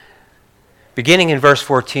beginning in verse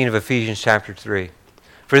 14 of Ephesians chapter 3.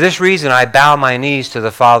 For this reason I bow my knees to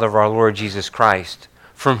the Father of our Lord Jesus Christ,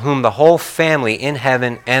 from whom the whole family in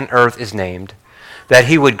heaven and earth is named, that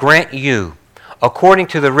he would grant you, according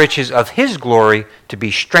to the riches of his glory, to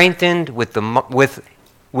be strengthened with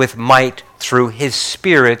might through his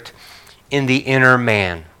Spirit in the inner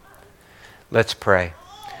man. Let's pray.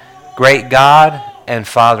 Great God and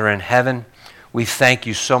Father in heaven, we thank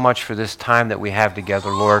you so much for this time that we have together,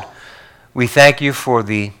 Lord. We thank you for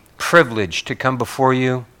the privilege to come before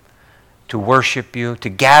you, to worship you, to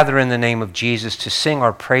gather in the name of Jesus, to sing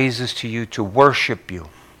our praises to you, to worship you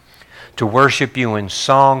in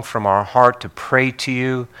song from our heart, to pray to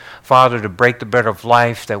you, Father, to break the bread of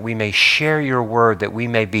life, that we may share your word, that we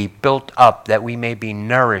may be built up, that we may be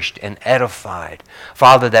nourished and edified.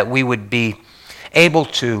 Father, that we would be able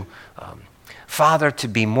to Father, to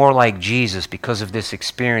be more like Jesus because of this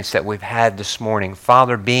experience that we've had this morning.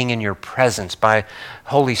 Father, being in your presence by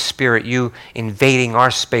Holy Spirit, you invading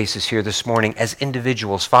our spaces here this morning as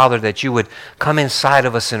individuals. Father, that you would come inside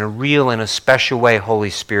of us in a real and a special way, Holy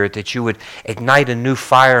Spirit, that you would ignite a new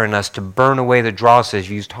fire in us to burn away the dross as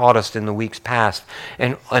you've taught us in the weeks past.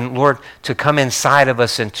 And Lord, to come inside of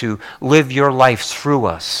us and to live your life through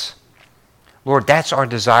us. Lord, that's our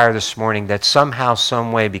desire this morning, that somehow,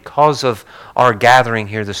 some way, because of our gathering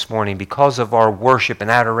here this morning, because of our worship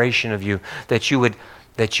and adoration of you, that you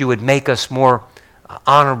would make us more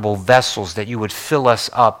honorable vessels, that you would fill us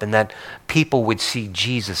up, and that people would see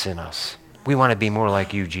Jesus in us. We want to be more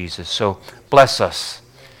like you, Jesus. So bless us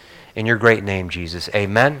in your great name, Jesus.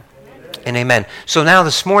 Amen and amen. So now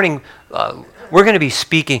this morning, we're going to be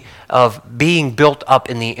speaking of being built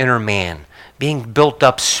up in the inner man, being built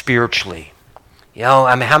up spiritually. You know,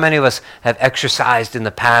 I mean, how many of us have exercised in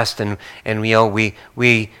the past, and you know, we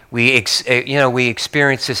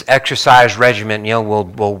experience this exercise regimen. You know,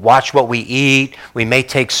 we'll watch what we eat. We may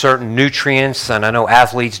take certain nutrients, and I know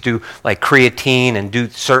athletes do like creatine and do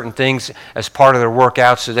certain things as part of their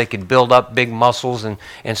workouts so they could build up big muscles and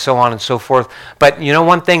so on and so forth. But you know,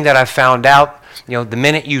 one thing that I found out, you know, the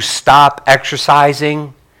minute you stop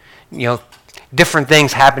exercising, you know, different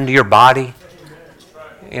things happen to your body.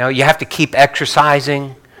 You know, you have to keep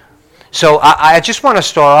exercising. So I just want to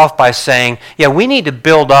start off by saying, yeah, we need to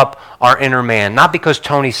build up our inner man, not because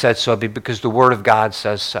Tony said so, but because the Word of God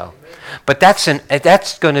says so. But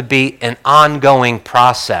that's going to be an ongoing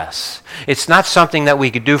process. It's not something that we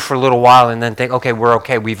could do for a little while and then think, okay, we're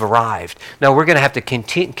okay, we've arrived. No, we're going to have to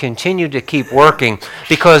continue to keep working,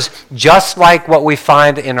 because just like what we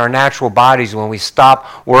find in our natural bodies when we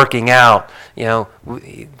stop working out, you know,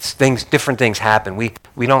 different things happen. We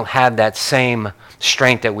don't have that same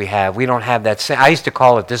strength that we have. We don't have that same. I used to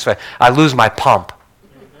call it this way: I lose my pump.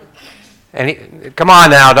 And come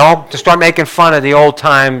on now, don't start making fun of the old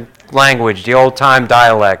time language, the old time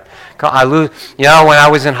dialect. I lose. You know, when I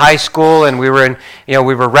was in high school and we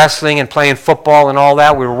were wrestling and playing football and all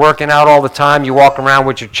that, we were working out all the time. You walk around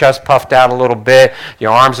with your chest puffed out a little bit,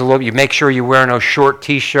 your arms a little. You make sure you wear no short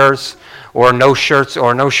T-shirts or no shirts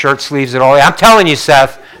or no shirt sleeves at all. I'm telling you,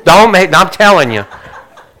 Seth. I'm telling you.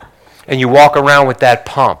 And you walk around with that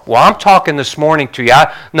pump. Well, I'm talking this morning to you.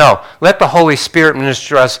 Let the Holy Spirit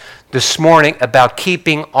minister us this morning about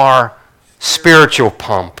keeping our spiritual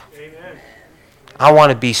pump. Amen. I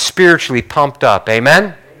want to be spiritually pumped up. Amen?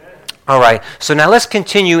 Amen? All right. So now let's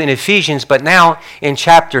continue in Ephesians, but now in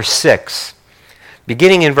chapter 6,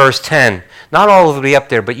 beginning in verse 10. Not all of it will be up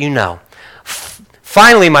there, but you know.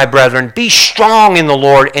 Finally, my brethren, be strong in the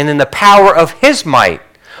Lord and in the power of his might.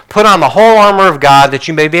 Put on the whole armor of God, that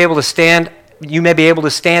you may be able to stand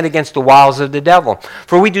against the wiles of the devil.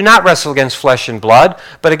 For we do not wrestle against flesh and blood,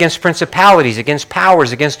 but against principalities, against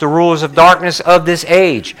powers, against the rulers of darkness of this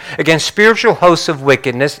age, against spiritual hosts of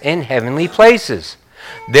wickedness in heavenly places.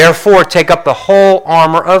 Therefore, take up the whole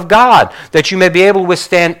armor of God, that you may be able to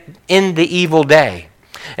withstand in the evil day,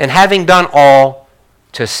 and having done all,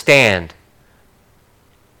 to stand.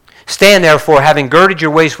 Stand therefore, having girded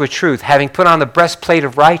your waist with truth, having put on the breastplate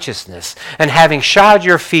of righteousness, and having shod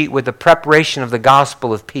your feet with the preparation of the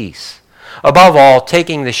gospel of peace. Above all,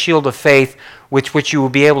 taking the shield of faith, with which you will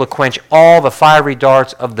be able to quench all the fiery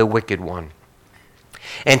darts of the wicked one.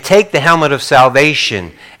 And take the helmet of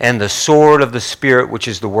salvation and the sword of the Spirit, which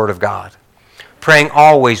is the word of God, praying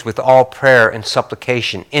always with all prayer and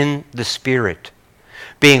supplication in the Spirit,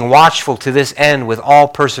 being watchful to this end with all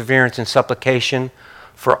perseverance and supplication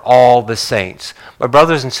for all the saints. My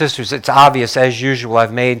brothers and sisters, it's obvious, as usual,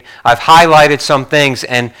 I've highlighted some things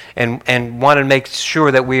and want to make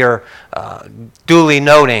sure that we are duly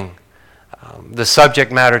noting the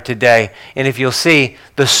subject matter today. And if you'll see,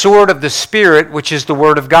 the sword of the Spirit, which is the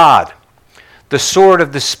Word of God. the sword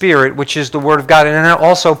of the Spirit, which is the Word of God, and then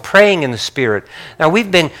also praying in the Spirit. Now, we've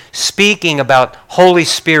been speaking about Holy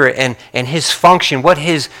Spirit and His function, what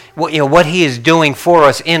He is doing for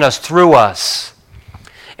us, in us, through us.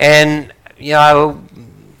 And,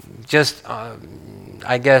 just,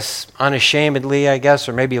 I guess, unashamedly,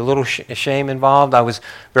 or maybe a little shame involved, I was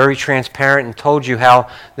very transparent and told you how,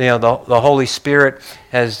 the Holy Spirit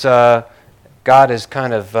has... God has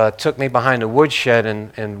kind of took me behind the woodshed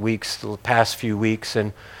in the past few weeks,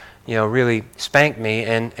 and really spanked me,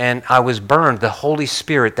 and I was burned. The Holy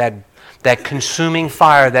Spirit, that consuming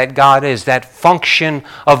fire that God is, that function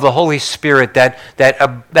of the Holy Spirit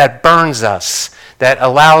that burns us, that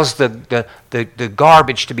allows the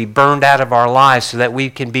garbage to be burned out of our lives so that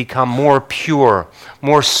we can become more pure,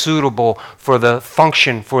 more suitable for the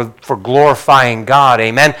function, for glorifying God.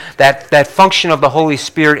 Amen? That function of the Holy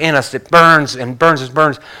Spirit in us, it burns and burns and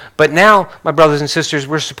burns. But now, my brothers and sisters,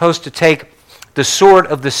 we're supposed to take the sword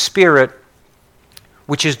of the Spirit,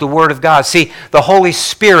 which is the Word of God. See, the Holy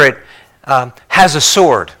Spirit has a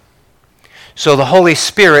sword. So the Holy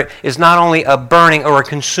Spirit is not only a burning or a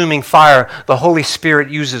consuming fire, the Holy Spirit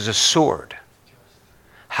uses a sword.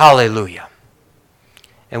 Hallelujah.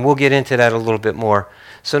 And we'll get into that a little bit more.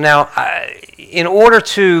 So now, in order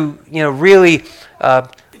to really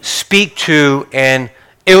speak to and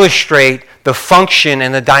illustrate the function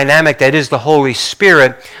and the dynamic that is the Holy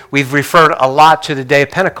Spirit, we've referred a lot to the day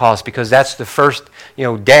of Pentecost, because that's the first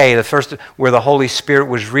day, the first where the Holy Spirit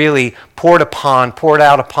was really poured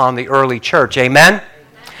out upon the early church. Amen?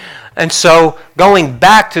 And so, going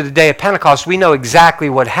back to the day of Pentecost, we know exactly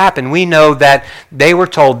what happened. We know that they were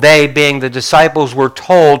told, they being the disciples, were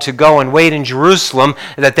told to go and wait in Jerusalem,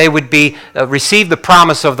 that they would receive the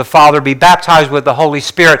promise of the Father, be baptized with the Holy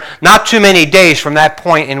Spirit, not too many days from that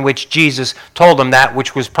point in which Jesus told them that,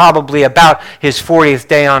 which was probably about His 40th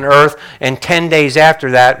day on earth, and 10 days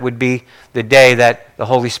after that would be the day that the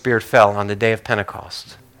Holy Spirit fell, on the day of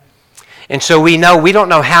Pentecost. And so we don't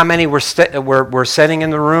know how many were sitting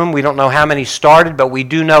in the room. We don't know how many started, but we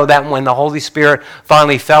do know that when the Holy Spirit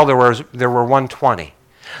finally fell, there were 120.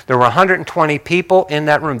 There were 120 people in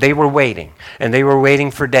that room. They were waiting, and they were waiting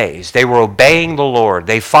for days. They were obeying the Lord.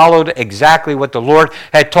 They followed exactly what the Lord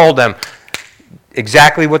had told them.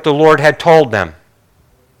 Exactly what the Lord had told them.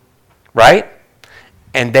 Right?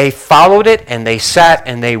 And they followed it, and they sat,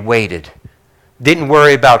 and they waited. Didn't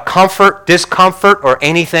worry about comfort, discomfort, or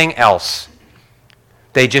anything else.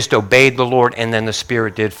 They just obeyed the Lord, and then the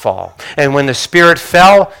Spirit did fall. And when the Spirit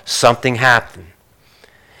fell, something happened.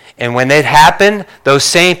 And when it happened, those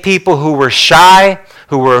same people who were shy,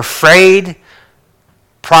 who were afraid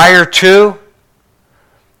prior to,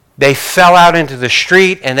 they fell out into the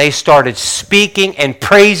street and they started speaking and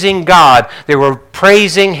praising God. They were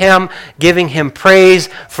praising Him, giving Him praise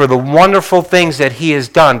for the wonderful things that He has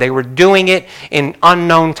done. They were doing it in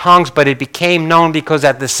unknown tongues, but it became known because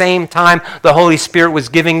at the same time the Holy Spirit was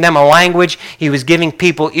giving them a language. He was giving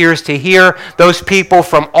people ears to hear. Those people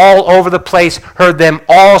from all over the place heard them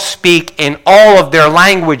all speak in all of their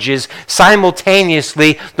languages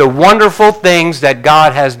simultaneously the wonderful things that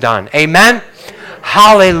God has done. Amen?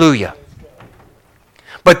 Hallelujah.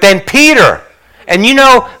 But then Peter, and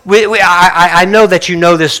I know that you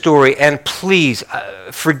know this story, and please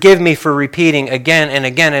forgive me for repeating again and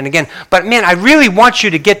again and again, but man, I really want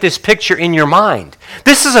you to get this picture in your mind.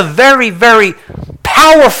 This is a very, very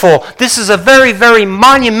powerful, this is a very, very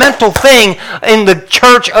monumental thing in the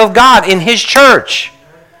church of God, in His church.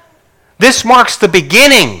 This marks the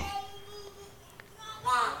beginning.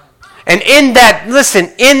 And in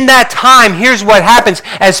that time, here's what happens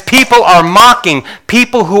as people are mocking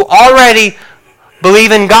people who already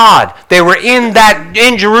believe in God. They were in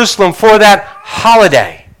Jerusalem for that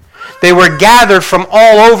holiday. They were gathered from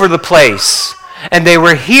all over the place. And they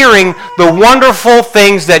were hearing the wonderful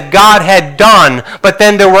things that God had done. But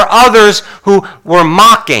then there were others who were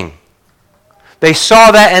mocking. They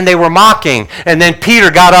saw that and they were mocking. And then Peter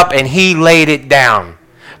got up and he laid it down.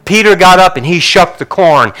 Peter got up and he shook the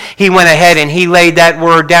corn. He went ahead and he laid that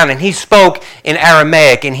word down and he spoke in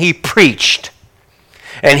Aramaic and he preached.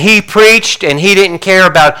 And he preached and he didn't care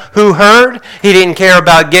about who heard. He didn't care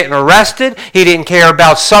about getting arrested. He didn't care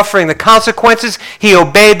about suffering the consequences. He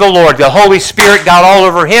obeyed the Lord. The Holy Spirit got all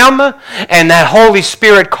over him, and that Holy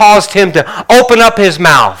Spirit caused him to open up his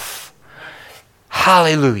mouth.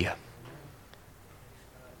 Hallelujah.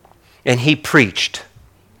 And he preached.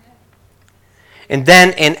 And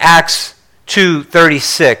then in Acts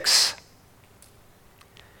 2:36,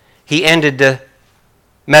 he ended the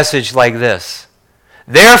message like this.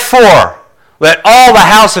 Therefore, let all the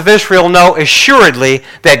house of Israel know assuredly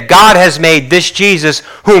that God has made this Jesus,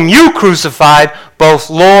 whom you crucified, both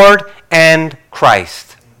Lord and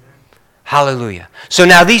Christ. Hallelujah. So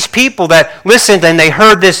now these people that listened and they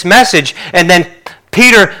heard this message, and then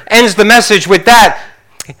Peter ends the message with that.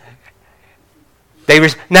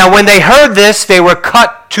 Now when they heard this, they were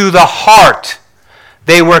cut to the heart.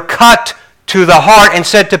 They were cut to the heart and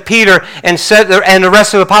said to Peter and the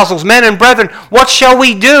rest of the apostles, men and brethren, what shall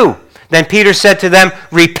we do? Then Peter said to them,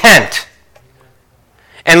 repent,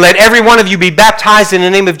 and let every one of you be baptized in the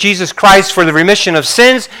name of Jesus Christ for the remission of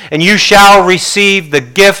sins, and you shall receive the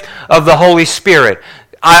gift of the Holy Spirit.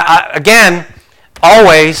 Again,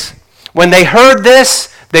 always, when they heard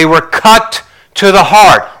this, they were cut to the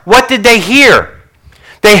heart. What did they hear?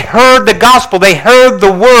 They heard the gospel. They heard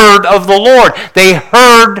the word of the Lord. They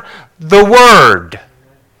heard the word.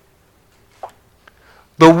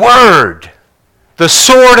 The word. The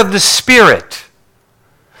sword of the Spirit.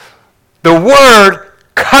 The word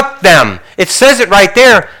cut them. It says it right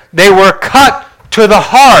there. They were cut to the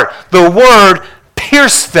heart. The word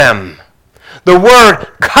pierced them. The word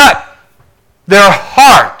cut their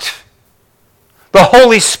heart. The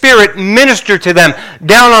Holy Spirit ministered to them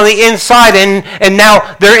down on the inside, and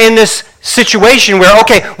now they're in this situation where,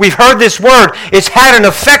 okay, we've heard this word. It's had an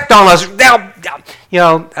effect on us.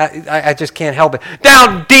 Now, I just can't help it.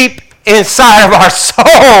 Down deep inside of our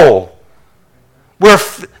soul.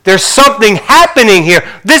 There's something happening here.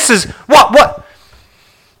 This is, what?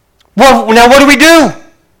 Well, now what do we do?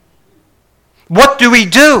 What do we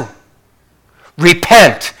do?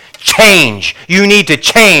 Repent. Change. You need to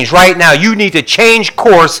change right now. You need to change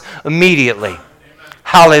course immediately.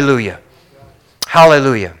 Hallelujah.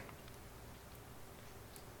 Hallelujah.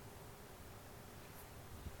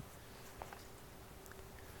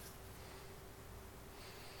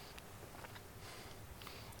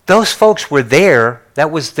 Those folks were there.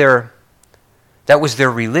 That was their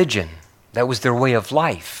religion. That was their way of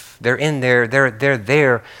life. They're in there. They're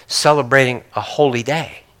there celebrating a holy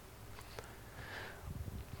day.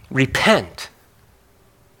 Repent.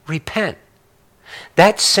 Repent.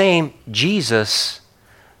 That same Jesus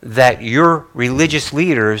that your religious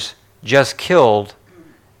leaders just killed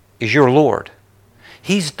is your Lord.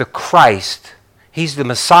 He's the Christ. He's the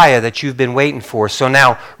Messiah that you've been waiting for. So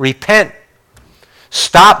now repent.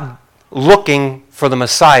 Stop looking for the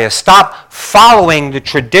Messiah. Stop following the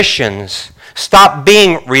traditions. Stop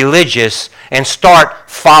being religious and start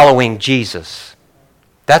following Jesus.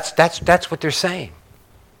 That's what they're saying.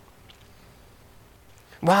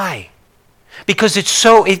 Why? Because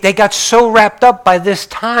they got so wrapped up by this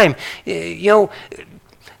time. They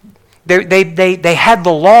had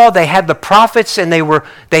the law, they had the prophets, and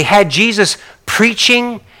they had Jesus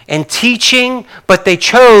preaching and teaching, but they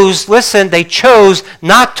chose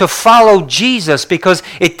not to follow Jesus because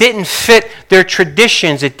it didn't fit their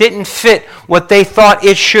traditions. It didn't fit what they thought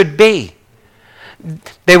it should be.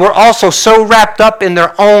 They were also so wrapped up in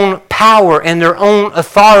their own power and their own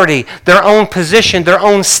authority, their own position, their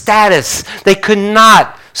own status. They could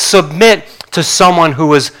not submit to someone who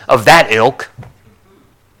was of that ilk.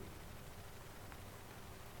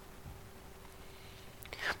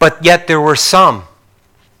 But yet there were some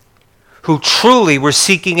who truly were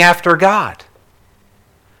seeking after God.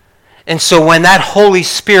 And so when that Holy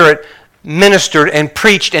Spirit ministered and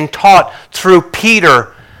preached and taught through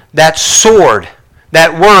Peter, that sword,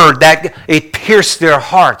 that word, that it pierced their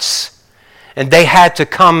hearts. And they had to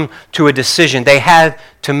come to a decision. They had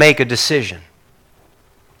to make a decision.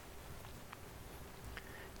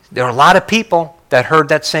 There are a lot of people that heard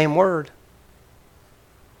that same word.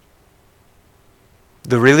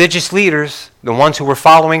 The religious leaders, the ones who were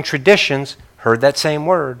following traditions, heard that same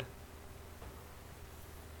word.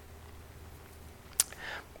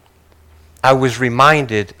 I was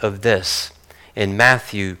reminded of this in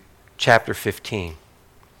Matthew chapter 15.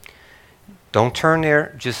 Don't turn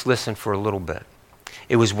there, just listen for a little bit.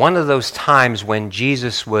 It was one of those times when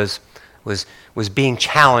Jesus was being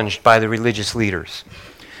challenged by the religious leaders.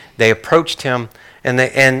 They approached him, and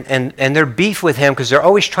their beef with him, because they're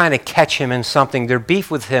always trying to catch him in something, their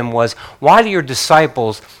beef with him was, why do your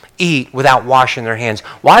disciples eat without washing their hands?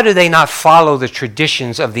 Why do they not follow the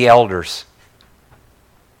traditions of the elders?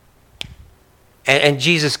 And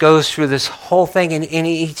Jesus goes through this whole thing, and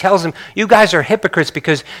he tells them, you guys are hypocrites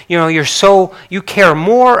because you care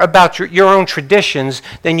more about your own traditions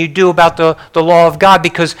than you do about the law of God,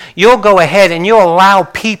 because you'll go ahead and you'll allow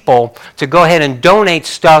people to go ahead and donate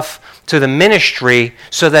stuff to the ministry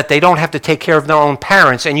so that they don't have to take care of their own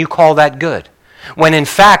parents, and you call that good. When in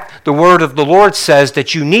fact, the word of the Lord says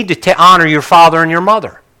that you need to honor your father and your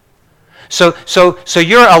mother. So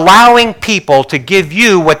you're allowing people to give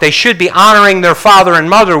you what they should be honoring their father and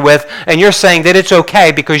mother with, and you're saying that it's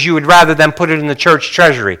okay because you would rather them put it in the church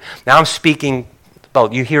treasury. Now I'm speaking,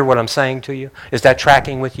 well, you hear what I'm saying to you? Is that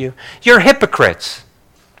tracking with you? You're hypocrites.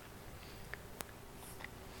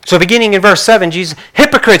 So beginning in verse 7, Jesus,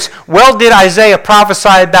 hypocrites, well did Isaiah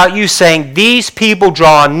prophesy about you, saying, these people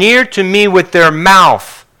draw near to me with their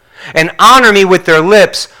mouth and honor me with their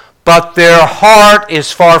lips, but their heart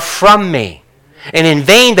is far from me. And in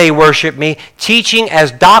vain they worship me, teaching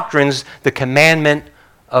as doctrines the commandment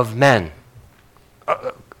of men.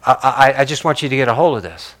 I just want you to get a hold of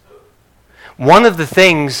this. One of the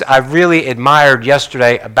things I really admired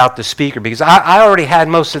yesterday about the speaker, because I already had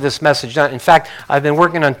most of this message done. In fact, I've been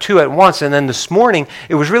working on 2 at once, and then this morning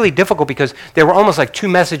it was really difficult because there were almost like 2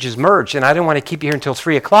 messages merged, and I didn't want to keep you here until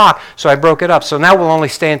 3 o'clock, so I broke it up. So now we'll only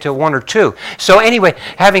stay until 1 or 2. So anyway,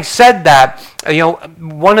 having said that,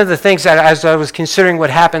 one of the things that as I was considering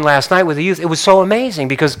what happened last night with the youth, it was so amazing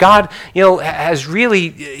because God, has really,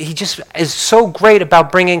 He just is so great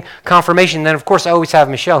about bringing confirmation. And then, of course, I always have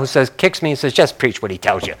Michelle who kicks me and says, just preach what he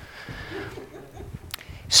tells you.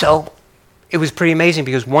 So it was pretty amazing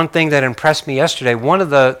because one thing that impressed me yesterday, one of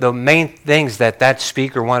the main things that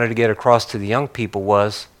speaker wanted to get across to the young people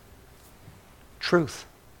was truth.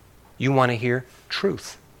 You want to hear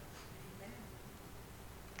truth.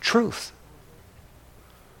 Truth.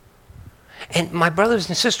 And my brothers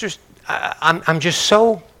and sisters, I'm just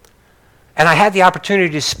so, and I had the opportunity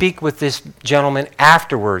to speak with this gentleman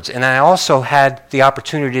afterwards, and I also had the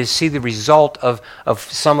opportunity to see the result of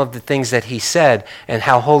some of the things that he said and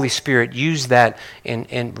how Holy Spirit used that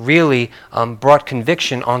and really brought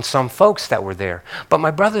conviction on some folks that were there. But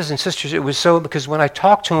my brothers and sisters, it was so, because when I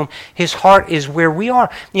talked to him, his heart is where we are.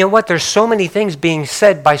 You know what? There's so many things being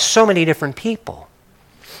said by so many different people.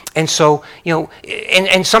 And so,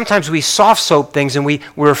 and sometimes we soft soap things and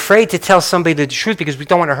we're afraid to tell somebody the truth because we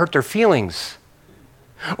don't want to hurt their feelings.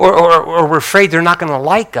 Or we're afraid they're not going to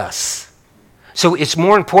like us. So it's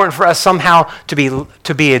more important for us somehow to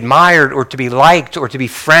be admired or to be liked or to be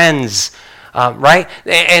friends, right?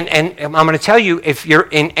 And I'm going to tell you, if you're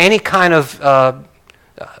in any kind of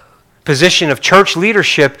position of church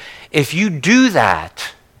leadership, if you do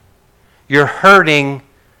that, you're hurting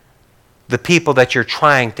the people that you're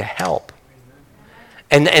trying to help.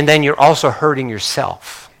 And then you're also hurting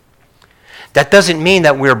yourself. That doesn't mean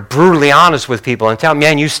that we're brutally honest with people and tell them,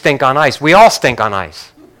 man, you stink on ice. We all stink on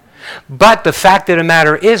ice. But the fact of the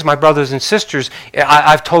matter is, my brothers and sisters,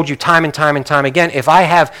 I've told you time and time and time again, if I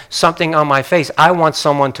have something on my face, I want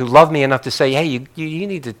someone to love me enough to say, hey, you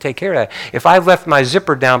need to take care of that. If I left my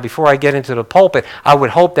zipper down before I get into the pulpit, I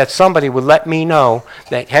would hope that somebody would let me know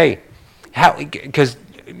that, hey, because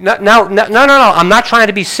no, I'm not trying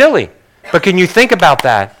to be silly. But can you think about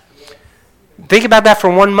that? Think about that for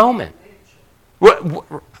one moment.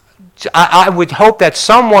 I would hope that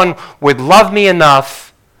someone would love me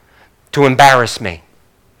enough to embarrass me.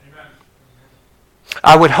 Amen.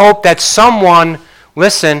 I would hope that someone,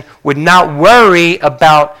 would not worry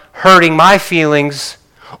about hurting my feelings,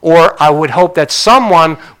 or I would hope that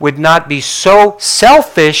someone would not be so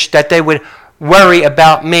selfish that they would worry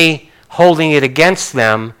about me holding it against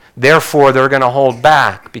them. Therefore, they're going to hold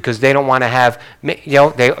back because they don't want to have,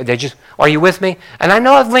 they just, are you with me? And I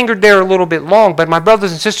know I've lingered there a little bit long, but my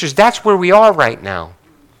brothers and sisters, that's where we are right now.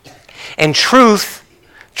 And truth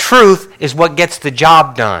is what gets the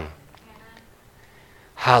job done.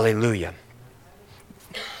 Hallelujah.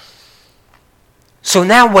 So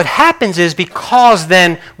now what happens is, because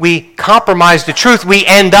then we compromise the truth, we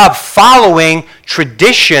end up following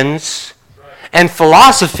traditions and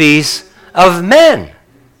philosophies of men.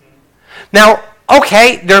 Now,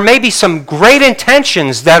 okay, there may be some great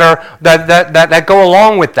intentions that go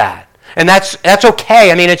along with that. And that's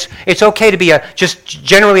okay. I mean, it's okay to be just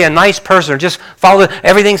generally a nice person or just follow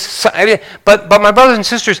everything. But my brothers and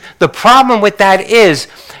sisters, the problem with that is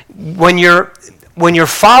when you're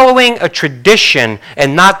following a tradition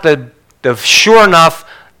and not the sure enough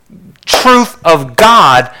truth of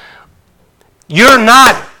God, you're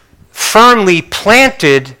not firmly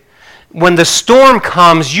planted. When the storm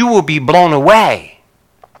comes, you will be blown away.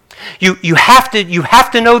 You have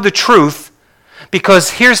to know the truth, because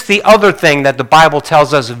here's the other thing that the Bible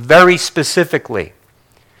tells us very specifically.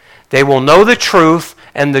 They will know the truth,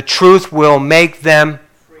 and the truth will make them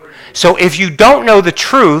free. So if you don't know the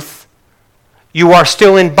truth, you are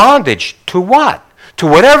still in bondage. To what? To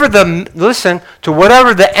whatever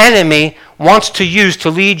the enemy wants to use to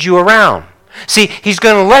lead you around. See, he's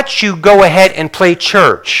going to let you go ahead and play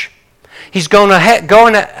church. He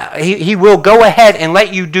will go ahead and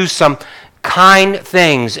let you do some kind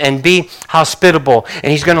things and be hospitable.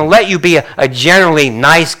 And he's going to let you be a generally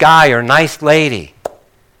nice guy or nice lady.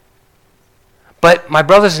 But my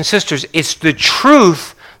brothers and sisters, it's the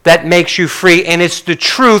truth that makes you free, and it's the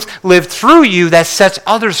truth lived through you that sets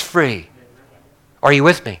others free. Are you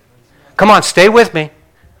with me? Come on, stay with me.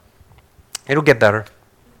 It'll get better.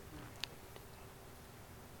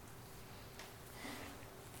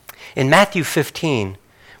 In Matthew 15,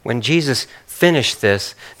 when Jesus finished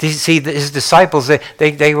this, see, his disciples,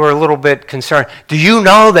 they were a little bit concerned. Do you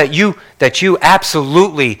know that you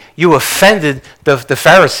absolutely offended the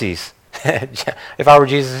Pharisees? If I were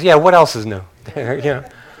Jesus, yeah, what else is new? You know?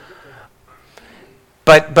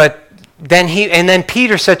 But then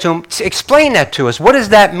Peter said to him, explain that to us. What does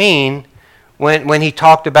that mean when he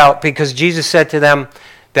talked about, because Jesus said to them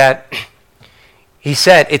that, he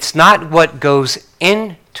said, it's not what goes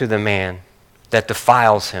into the man that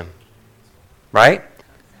defiles him, right?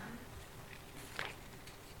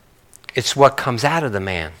 It's what comes out of the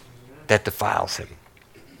man that defiles him.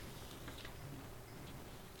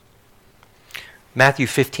 Matthew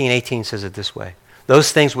 15:18 says it this way.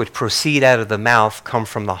 Those things which proceed out of the mouth come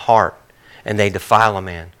from the heart, and they defile a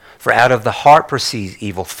man. For out of the heart proceeds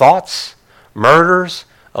evil thoughts, murders,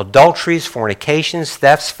 adulteries, fornications,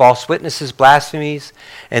 thefts, false witnesses, blasphemies,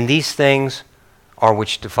 and these things are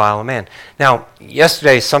which defile a man. Now,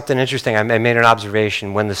 yesterday, something interesting, I made an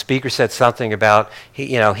observation. When the speaker said something about,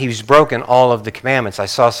 he's broken all of the commandments, I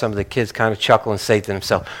saw some of the kids kind of chuckle and say to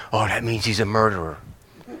themselves, oh, that means he's a murderer.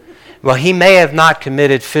 Well, he may have not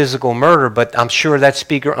committed physical murder, but I'm sure that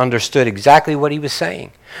speaker understood exactly what he was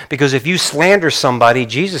saying. Because if you slander somebody,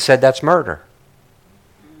 Jesus said that's murder.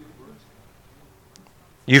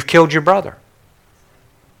 You've killed your brother.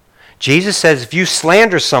 Jesus says if you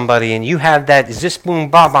slander somebody and you have that zis boom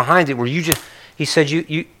ba behind it, where he said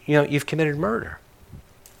you've committed murder.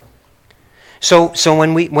 So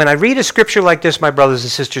when I read a scripture like this, my brothers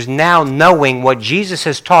and sisters, now knowing what Jesus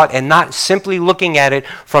has taught and not simply looking at it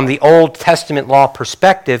from the Old Testament law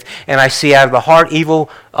perspective, and I see out of the heart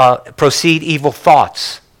proceed evil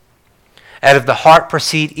thoughts. Out of the heart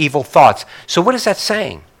proceed evil thoughts. So what is that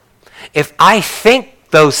saying? If I think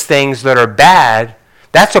those things that are bad,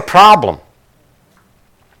 that's a problem.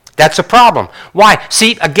 That's a problem. Why?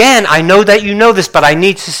 See, again, I know that you know this, but I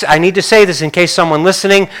need to say this in case someone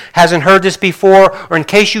listening hasn't heard this before, or in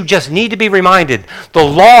case you just need to be reminded. The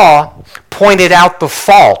law pointed out the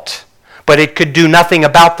fault, but it could do nothing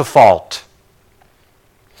about the fault.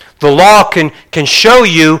 The law can show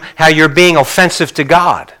you how you're being offensive to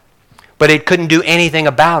God, but it couldn't do anything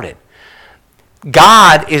about it.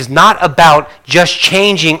 God is not about just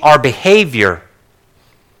changing our behavior,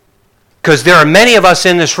 because there are many of us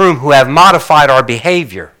in this room who have modified our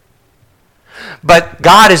behavior. But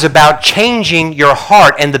God is about changing your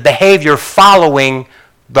heart and the behavior following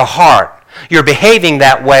the heart. You're behaving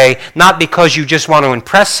that way not because you just want to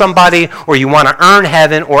impress somebody or you want to earn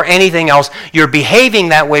heaven or anything else. You're behaving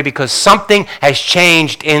that way because something has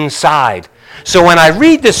changed inside. So when I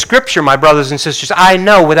read this scripture, my brothers and sisters, I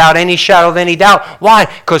know without any shadow of any doubt. Why?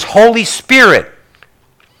 Because Holy Spirit,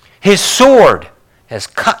 His sword, has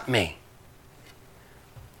cut me.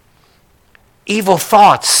 Evil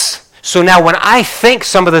thoughts. So now when I think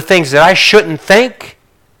some of the things that I shouldn't think,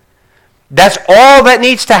 that's all that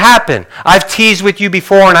needs to happen. I've teased with you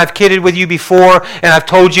before and I've kidded with you before, and I've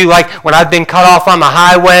told you, like when I've been cut off on the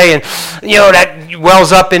highway and that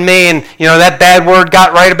wells up in me, and that bad word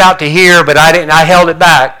got right about to here, but I held it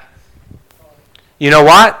back. You know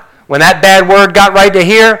what? When that bad word got right to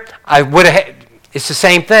here, it's the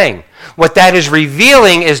same thing. What that is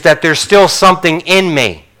revealing is that there's still something in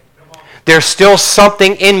me. There's still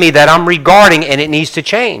something in me that I'm regarding, and it needs to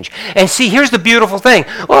change. And see, here's the beautiful thing.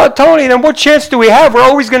 Well, Tony, then what chance do we have? We're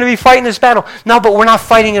always going to be fighting this battle. No, but we're not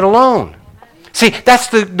fighting it alone. See, that's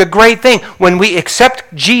the great thing. When we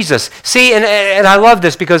accept Jesus. See, and I love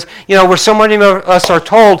this because, where so many of us are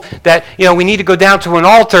told that, we need to go down to an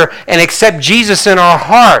altar and accept Jesus in our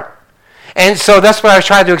heart. And so that's what I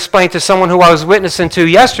tried to explain to someone who I was witnessing to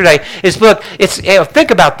yesterday is, look,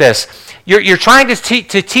 think about this. You're trying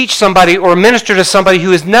to teach somebody or minister to somebody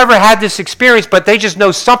who has never had this experience, but they just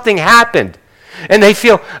know something happened. And they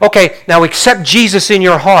feel, okay, now accept Jesus in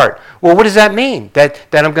your heart. Well, what does that mean? That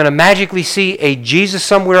I'm going to magically see a Jesus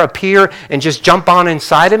somewhere appear and just jump on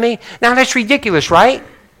inside of me? Now, that's ridiculous, right?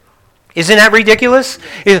 Isn't that ridiculous?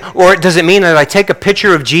 Or does it mean that I take a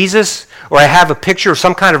picture of Jesus, or I have a picture of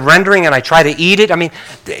some kind of rendering and I try to eat it? I mean,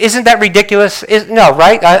 isn't that ridiculous? No,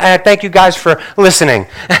 right? I thank you guys for listening.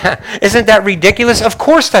 Isn't that ridiculous? Of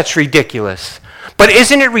course that's ridiculous. But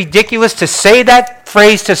isn't it ridiculous to say that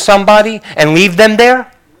phrase to somebody and leave them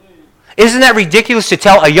there? Isn't that ridiculous to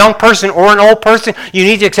tell a young person or an old person you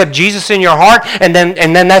need to accept Jesus in your heart and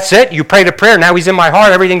then that's it? You prayed a prayer, now he's in my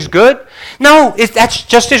heart, everything's good? No, that's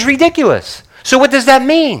just as ridiculous. So what does that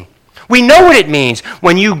mean? We know what it means.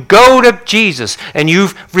 When you go to Jesus and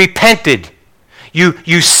you've repented,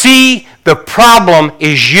 you see the problem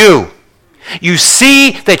is you. You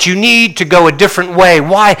see that you need to go a different way.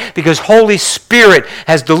 Why? Because Holy Spirit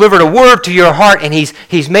has delivered a word to your heart, and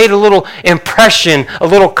He's made a little impression, a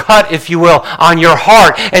little cut, if you will, on your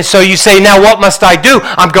heart. And so you say, now what must I do?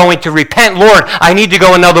 I'm going to repent. Lord, I need to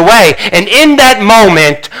go another way. And in that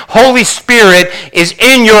moment, Holy Spirit is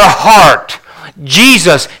in your heart.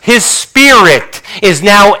 Jesus, His Spirit, is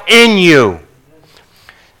now in you.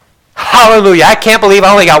 Hallelujah. I can't believe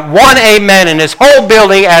I only got one amen in this whole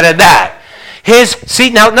building out of that.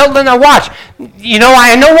 Now watch. You know,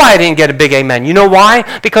 I know why I didn't get a big amen. You know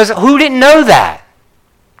why? Because who didn't know that?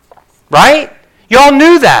 Right? You all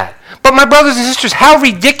knew that. But my brothers and sisters, how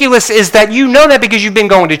ridiculous is that? You know that because you've been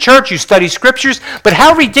going to church, you study scriptures, but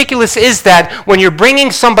how ridiculous is that when you're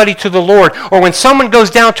bringing somebody to the Lord, or when someone goes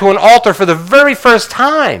down to an altar for the very first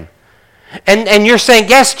time, and you're saying,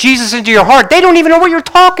 yes, Jesus into your heart. They don't even know what you're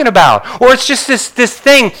talking about. Or it's just this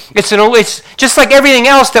thing. It's just like everything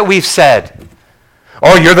else that we've said.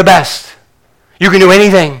 Oh, you're the best. You can do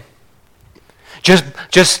anything. Just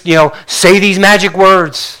say these magic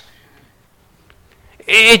words.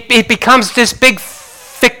 It becomes this big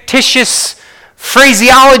fictitious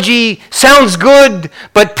phraseology. Sounds good,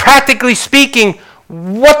 but practically speaking,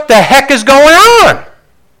 what the heck is going on?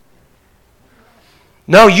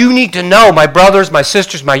 No, you need to know, my brothers, my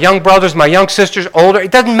sisters, my young brothers, my young sisters, older,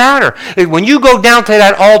 it doesn't matter. When you go down to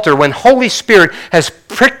that altar, when Holy Spirit has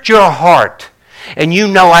pricked your heart, and you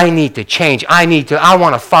know, I need to change, I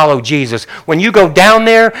want to follow Jesus. When you go down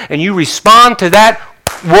there and you respond to that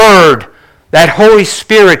word, that Holy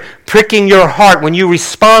Spirit pricking your heart, when you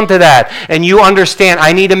respond to that and you understand,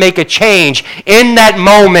 I need to make a change, in that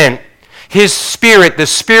moment, His Spirit, the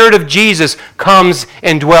Spirit of Jesus, comes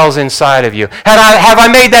and dwells inside of you. Have I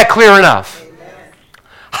made that clear enough? Amen.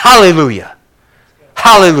 Hallelujah.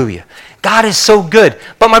 Hallelujah. God is so good.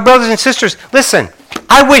 But my brothers and sisters, listen,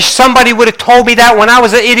 I wish somebody would have told me that when I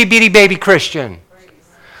was an itty-bitty baby Christian.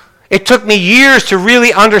 It took me years to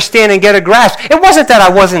really understand and get a grasp. It wasn't that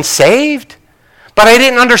I wasn't saved, but I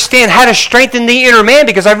didn't understand how to strengthen the inner man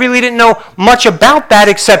because I really didn't know much about that,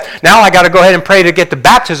 except now I got to go ahead and pray to get the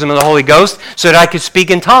baptism of the Holy Ghost so that I could speak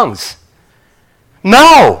in tongues.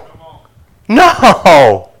 No.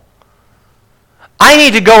 I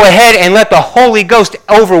need to go ahead and let the Holy Ghost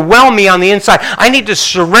overwhelm me on the inside. I need to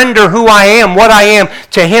surrender who I am, what I am,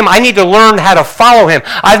 to Him. I need to learn how to follow Him.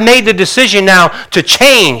 I've made the decision now to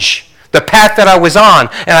change the path that I was on,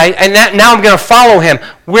 now I'm going to follow Him.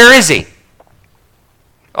 Where is He?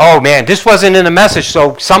 Oh man, this wasn't in the message,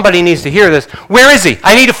 so somebody needs to hear this. Where is He?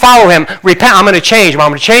 I need to follow Him. Repent. I'm going to change. I'm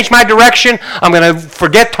going to change my direction. I'm going to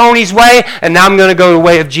forget Tony's way, and now I'm going to go the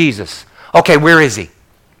way of Jesus. Okay, where is He?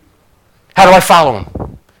 How do I follow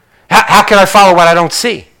Him? How can I follow what I don't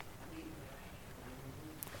see?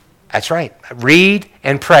 That's right. Read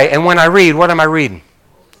and pray. And when I read, what am I reading?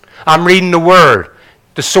 I'm reading the Word,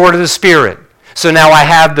 the sword of the Spirit. So now I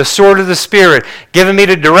have the sword of the Spirit giving me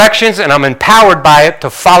the directions, and I'm empowered by it to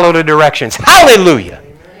follow the directions. Hallelujah!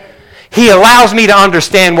 Amen. He allows me to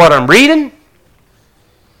understand what I'm reading.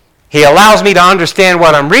 He allows me to understand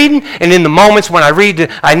what I'm reading, and in the moments when I read,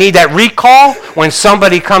 I need that recall. When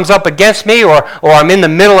somebody comes up against me, or I'm in the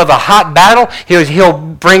middle of a hot battle, he'll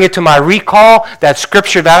bring it to my recall, that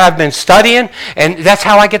scripture that I've been studying, and that's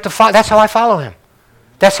how I get to follow. That's how I follow Him.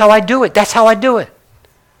 That's how I do it. That's how I do it.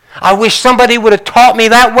 I wish somebody would have taught me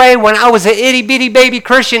that way when I was an itty-bitty baby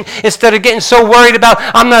Christian, instead of getting so worried about,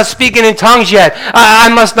 I'm not speaking in tongues yet.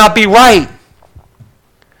 I must not be right.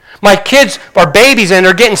 My kids are babies and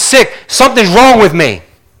they're getting sick. Something's wrong with me.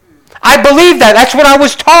 I believe that. That's what I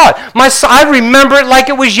was taught. I remember it like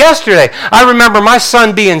it was yesterday. I remember my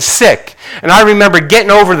son being sick. And I remember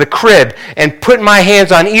getting over the crib and putting my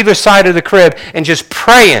hands on either side of the crib and just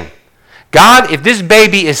praying. God, if this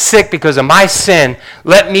baby is sick because of my sin,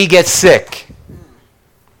 let me get sick.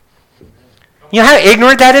 You know how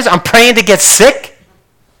ignorant that is? I'm praying to get sick?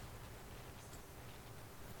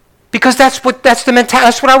 Because that's the mentality.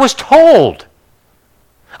 That's what I was told.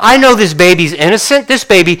 I know this baby's innocent. This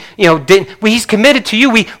baby, he's committed to you.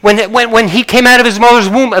 When he came out of his mother's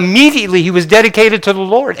womb, immediately he was dedicated to the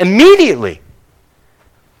Lord. Immediately.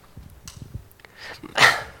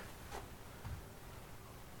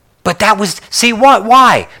 But that was, see what?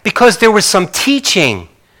 Why? Because there was some teaching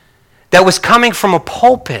that was coming from a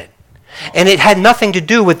pulpit. And it had nothing to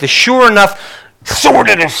do with the sure enough sword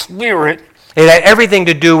of the Spirit. It had everything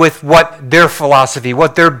to do with what their philosophy,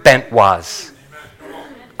 what their bent was.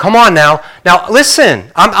 Come on now. Now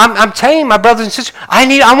listen, I'm telling you, my brothers and sisters, in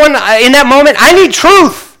that moment, I need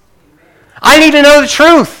truth. I need to know the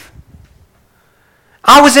truth.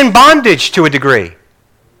 I was in bondage to a degree.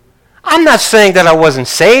 I'm not saying that I wasn't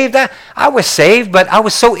saved. I was saved, but I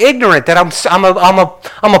was so ignorant that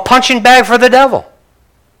I'm a punching bag for the devil.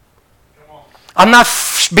 I'm not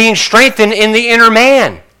being strengthened in the inner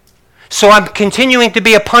man. So I'm continuing to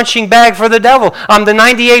be a punching bag for the devil. I'm the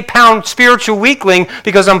 98-pound spiritual weakling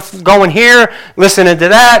because I'm going here, listening to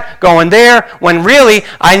that, going there, when really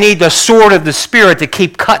I need the sword of the Spirit to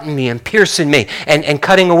keep cutting me and piercing me and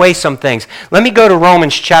cutting away some things. Let me go to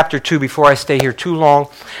Romans chapter 2 before I stay here too long.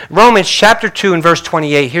 Romans chapter 2 and verse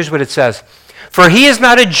 28, here's what it says. For he is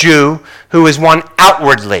not a Jew who is one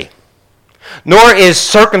outwardly, nor is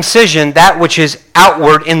circumcision that which is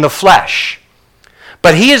outward in the flesh.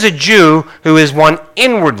 But he is a Jew who is one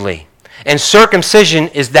inwardly, and circumcision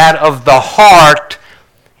is that of the heart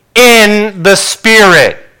in the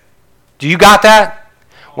Spirit. Do you got that?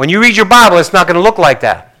 When you read your Bible, it's not going to look like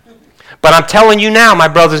that. But I'm telling you now, my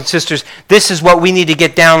brothers and sisters, this is what we need to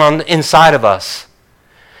get down on the inside of us.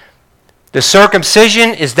 The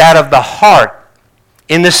circumcision is that of the heart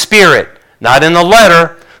in the Spirit, not in the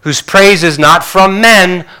letter, whose praise is not from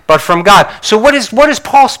men, but from God. So what is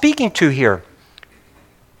Paul speaking to here?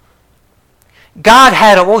 God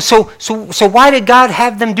had so why did God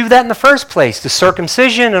have them do that in the first place? The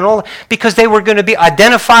circumcision and all, because they were going to be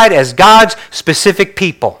identified as God's specific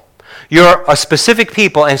people. You're a specific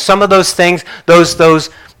people, and some of those things, those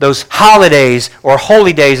holidays or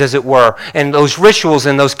holy days, as it were, and those rituals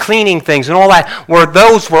and those cleaning things and all that,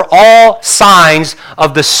 those were all signs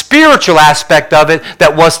of the spiritual aspect of it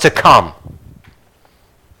that was to come.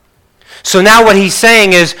 So now what he's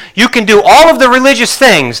saying is, you can do all of the religious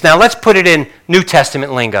things. Now let's put it in New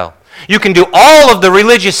Testament lingo. You can do all of the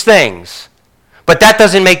religious things, but that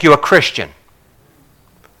doesn't make you a Christian.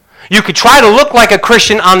 You could try to look like a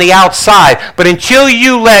Christian on the outside, but until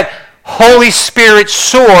you let Holy Spirit's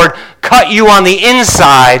sword cut you on the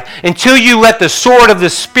inside, until you let the sword of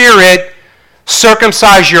the Spirit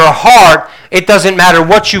circumcise your heart, it doesn't matter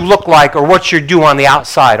what you look like or what you do on the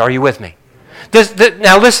outside. Are you with me?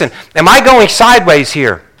 Now listen, am I going sideways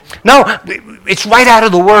here? No, it's right out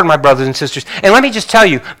of the Word, my brothers and sisters. And let me just tell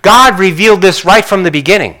you, God revealed this right from the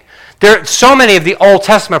beginning. So many of the Old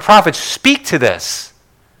Testament prophets speak to this.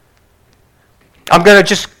 I'm going to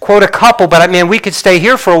just quote a couple, but we could stay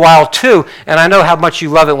here for a while too, and I know how much you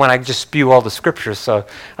love it when I just spew all the scriptures, so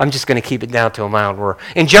I'm just going to keep it down to a mild word.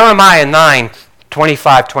 In Jeremiah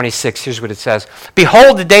 9:25-26, here's what it says.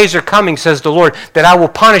 Behold, the days are coming, says the Lord, that I will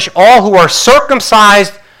punish all who are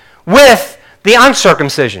circumcised with the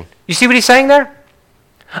uncircumcision. You see what he's saying there?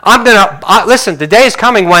 Listen, the day is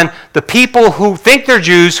coming when the people who think they're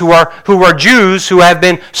Jews, who are Jews, who have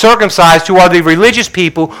been circumcised, who are the religious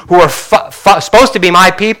people, who are supposed to be my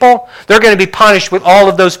people, they're going to be punished with all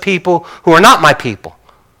of those people who are not my people.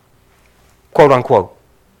 Quote unquote.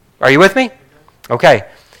 Are you with me? Okay.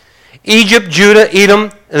 Egypt, Judah,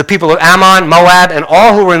 Edom, the people of Ammon, Moab, and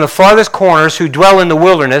all who are in the farthest corners who dwell in the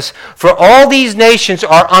wilderness, for all these nations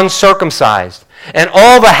are uncircumcised, and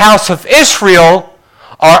all the house of Israel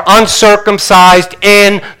are uncircumcised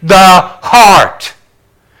in the heart.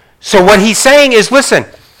 So what he's saying is, listen,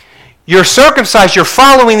 you're circumcised, you're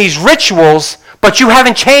following these rituals, but you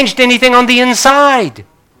haven't changed anything on the inside.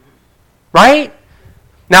 Right?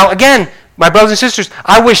 Now again, my brothers and sisters,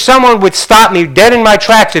 I wish someone would stop me dead in my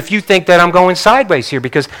tracks if you think that I'm going sideways here,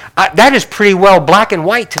 because that is pretty well black and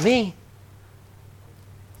white to me.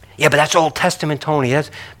 Yeah, but that's Old Testament, Tony. It's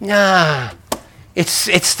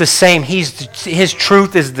the same. His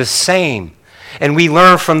truth is the same. And we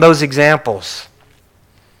learn from those examples.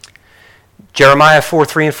 Jeremiah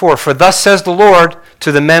 4:3-4. For thus says the Lord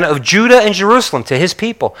to the men of Judah and Jerusalem, to his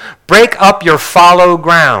people, break up your fallow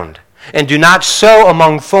ground, and do not sow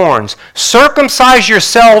among thorns. Circumcise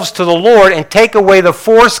yourselves to the Lord, and take away the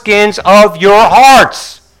foreskins of your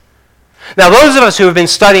hearts. Now, those of us who have been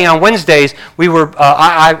studying on Wednesdays,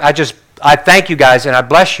 I thank you guys, and I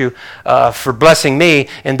bless you for blessing me,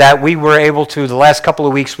 in that we were able to, the last couple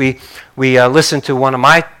of weeks, we listened to one of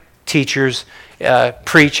my teachers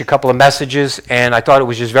preach a couple of messages, and I thought it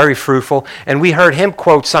was just very fruitful. And we heard him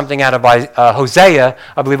quote something out of Hosea,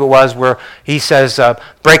 I believe it was, where he says,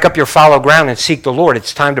 break up your fallow ground and seek the Lord.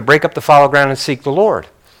 It's time to break up the fallow ground and seek the Lord.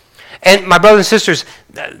 And my brothers and sisters,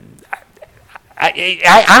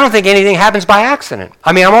 I don't think anything happens by accident.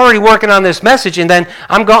 I mean, I'm already working on this message, and then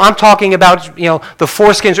I'm talking about, the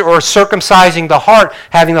foreskins or circumcising the heart,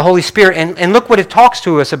 having the Holy Spirit. And look what it talks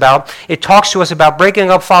to us about. It talks to us about breaking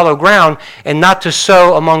up fallow ground and not to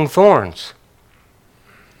sow among thorns.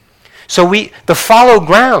 So the fallow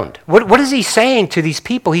ground, what is he saying to these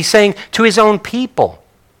people? He's saying to his own people,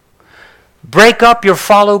 break up your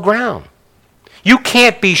fallow ground. You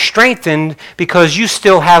can't be strengthened because you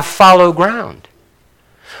still have fallow ground.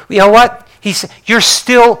 You know what? You're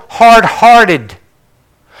still hard-hearted.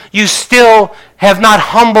 You still have not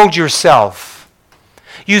humbled yourself.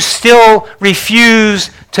 You still refuse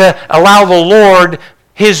to allow the Lord,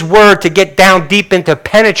 His Word, to get down deep and to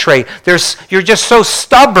penetrate. You're just so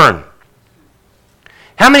stubborn.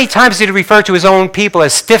 How many times did he refer to his own people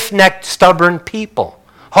as stiff-necked, stubborn people?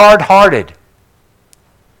 Hard-hearted.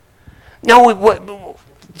 No,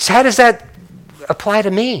 how does that apply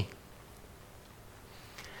to me?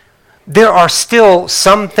 There are still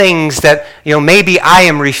some things that, maybe I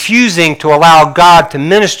am refusing to allow God to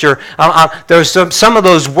minister. There's some of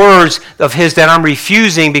those words of His that I'm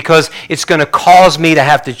refusing because it's going to cause me to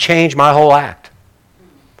have to change my whole act.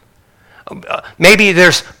 Maybe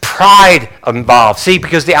there's pride involved. See,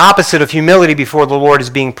 because the opposite of humility before the Lord is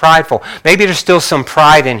being prideful. Maybe there's still some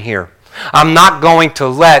pride in here. I'm not going to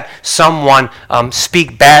let someone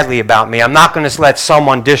speak badly about me. I'm not going to let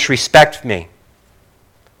someone disrespect me.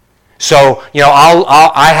 So,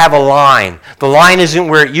 I have a line. The line isn't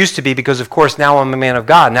where it used to be because, of course, now I'm a man of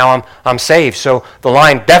God. Now I'm saved. So the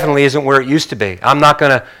line definitely isn't where it used to be. I'm not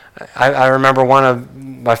going to... I remember one of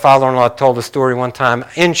my father-in-law told a story one time,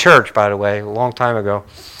 in church, by the way, a long time ago.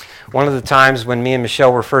 One of the times when me and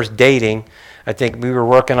Michelle were first dating, I think we were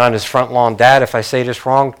working on his front lawn. Dad, if I say this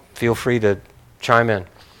wrong, feel free to chime in.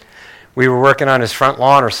 We were working on his front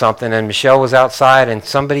lawn or something, and Michelle was outside, and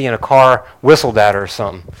somebody in a car whistled at her or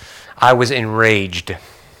something. I was enraged.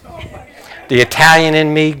 The Italian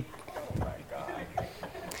in me,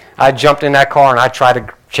 I jumped in that car, and I tried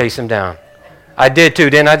to chase him down. I did too,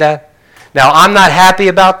 didn't I, Dad? Now, I'm not happy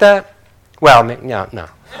about that. Well, no.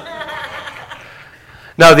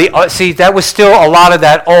 No, see, that was still a lot of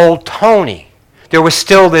that old Tony. There was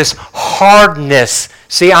still this hardness.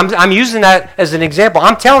 See, I'm using that as an example.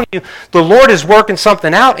 I'm telling you, the Lord is working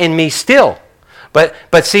something out in me still.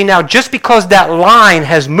 But see, now, just because that line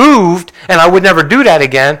has moved, and I would never do that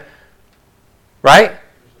again, right?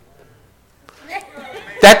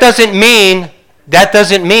 That doesn't mean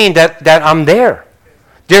that I'm there.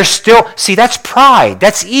 There's still, see, that's pride.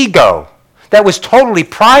 That's ego. That was totally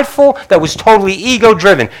prideful. That was totally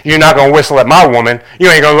ego-driven. You're not going to whistle at my woman. You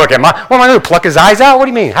ain't going to look at my... What am I going to pluck his eyes out? What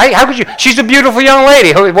do you mean? How could you... She's a beautiful young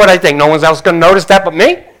lady. What do I think? No one else going to notice that but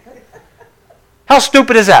me? How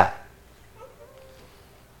stupid is that?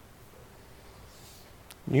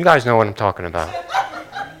 You guys know what I'm talking about.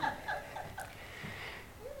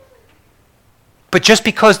 But just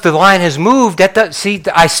because the line has moved,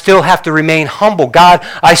 I still have to remain humble. God,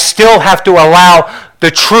 I still have to allow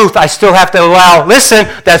the truth. I still have to allow, listen,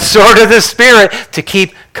 that sword of the Spirit to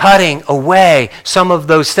keep cutting away some of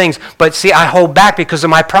those things. But see, I hold back because of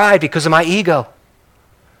my pride, because of my ego.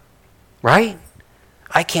 Right?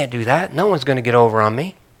 I can't do that. No one's going to get over on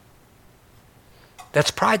me.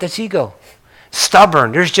 That's pride. That's ego.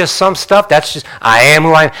 Stubborn. There's just some stuff that's just, I am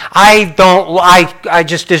who I am. I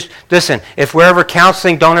just listen, if we're ever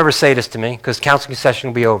counseling, don't ever say this to me because counseling session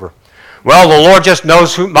will be over. Well, the Lord just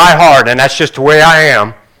knows my heart and that's just the way I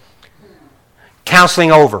am. Counseling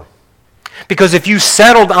over. Because if you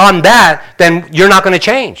settled on that, then you're not going to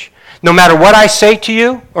change. No matter what I say to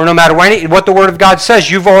you or no matter what the Word of God says,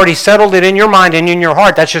 you've already settled it in your mind and in your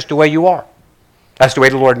heart. That's just the way you are. That's the way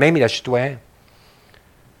the Lord made me. That's just the way I am.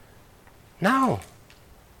 No,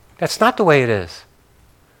 that's not the way it is.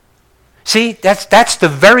 See, that's the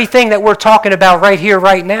very thing that we're talking about right here,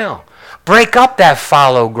 right now. Break up that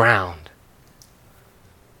fallow ground.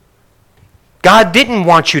 God didn't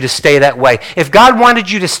want you to stay that way. If God wanted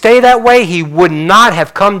you to stay that way, He would not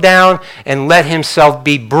have come down and let Himself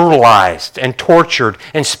be brutalized and tortured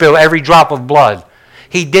and spill every drop of blood.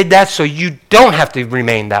 He did that so you don't have to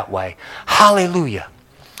remain that way. Hallelujah.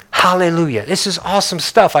 Hallelujah. This is awesome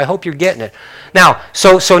stuff. I hope you're getting it. Now,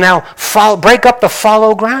 so now break up the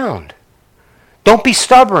fallow ground. Don't be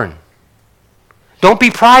stubborn. Don't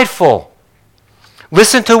be prideful.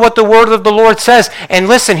 Listen to what the word of the Lord says. And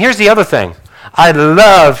listen, here's the other thing. I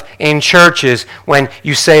love in churches when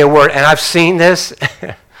you say a word, and I've seen this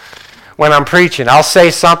when I'm preaching. I'll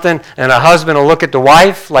say something, and a husband will look at the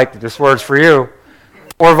wife like, this word's for you.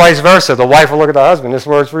 Or vice versa. The wife will look at the husband, this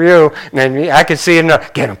word's for you. And then I can see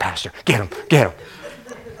it. Get him, Pastor. Get him.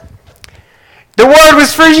 The word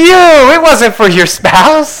was for you. It wasn't for your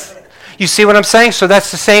spouse. You see what I'm saying? So that's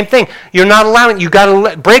the same thing. You're not allowing, you got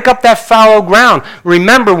to break up that fallow ground.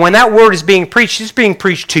 Remember, when that word is being preached, it's being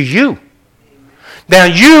preached to you. Now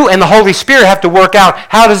you and the Holy Spirit have to work out,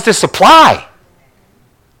 how does this apply?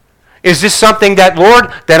 Is this something that,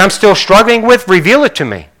 Lord, that I'm still struggling with? Reveal it to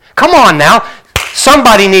me. Come on now.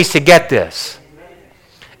 Somebody needs to get this.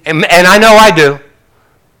 And I know I do.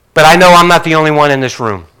 But I know I'm not the only one in this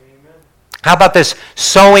room. How about this?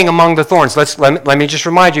 Sowing among the thorns. Let me just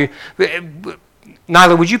remind you.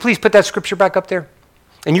 Nyla, would you please put that scripture back up there?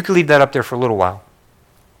 And you can leave that up there for a little while.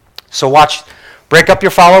 So watch. Break up your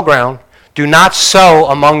fallow ground. Do not sow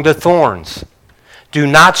among the thorns. Do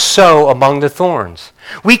not sow among the thorns.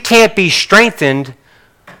 We can't be strengthened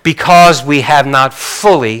because we have not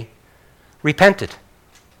fully repented.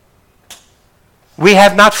 We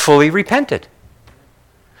have not fully repented.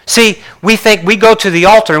 See, we think we go to the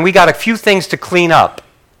altar and we got a few things to clean up.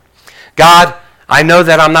 God, I know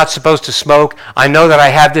that I'm not supposed to smoke. I know that I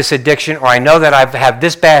have this addiction, or I know that I have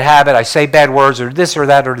this bad habit. I say bad words, or this or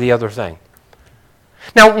that or the other thing.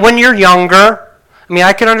 Now, when you're younger,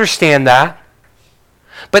 I can understand that.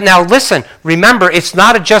 But now listen, remember, it's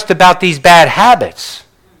not just about these bad habits.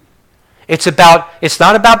 It's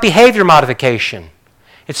not about behavior modification.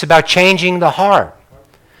 It's about changing the heart.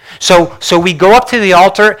 So we go up to the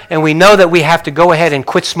altar and we know that we have to go ahead and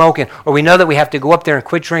quit smoking, or we know that we have to go up there and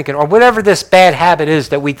quit drinking, or whatever this bad habit is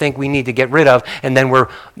that we think we need to get rid of, and then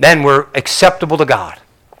we're acceptable to God.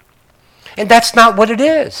 And that's not what it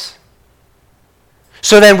is.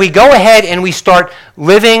 So then we go ahead and we start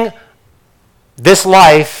living this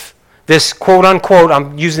life, this quote-unquote,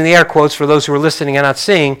 I'm using the air quotes for those who are listening and not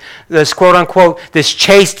seeing, this quote-unquote, this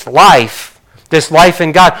chaste life, this life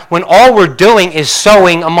in God, when all we're doing is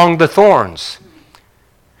sowing among the thorns.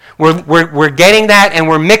 We're getting that and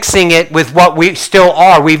we're mixing it with what we still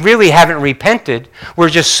are. We really haven't repented. We're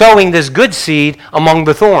just sowing this good seed among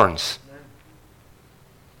the thorns.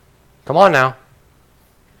 Come on now.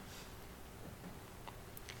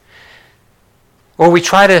 Or we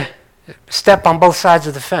try to step on both sides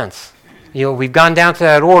of the fence. We've gone down to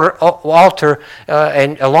that altar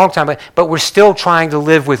and a long time, but we're still trying to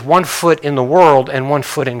live with one foot in the world and one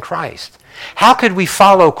foot in Christ. How could we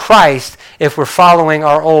follow Christ if we're following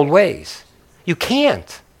our old ways? You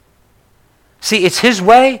can't. See, it's His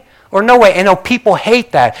way or no way. And people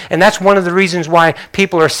hate that. And that's one of the reasons why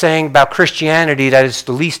people are saying about Christianity that it's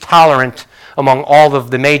the least tolerant among all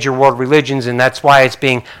of the major world religions, and that's why it's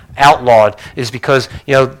being outlawed, is because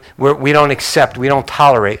we don't accept, we don't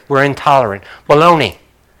tolerate, we're intolerant. Baloney.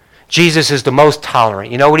 Jesus is the most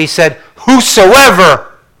tolerant. You know what He said? Whosoever.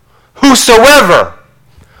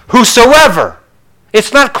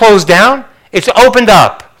 It's not closed down, it's opened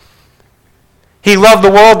up. He loved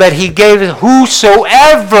the world that He gave,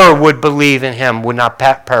 whosoever would believe in Him would not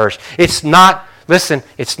perish. It's not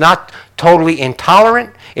totally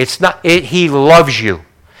intolerant. He loves you.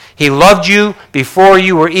 He loved you before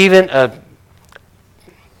you were even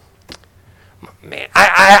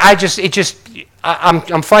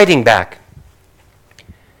I'm fighting back.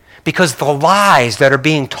 Because the lies that are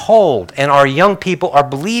being told and our young people are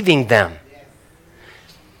believing them.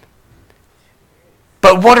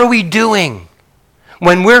 But what are we doing?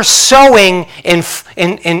 When we're sowing in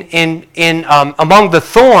among the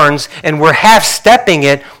thorns and we're half-stepping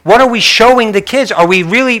it, what are we showing the kids? Are we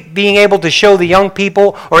really being able to show the young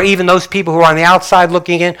people, or even those people who are on the outside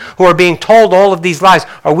looking in, who are being told all of these lies,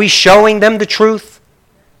 are we showing them the truth?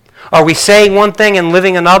 Are we saying one thing and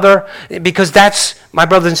living another? Because that's, my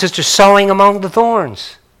brothers and sisters, sowing among the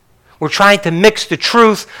thorns. We're trying to mix the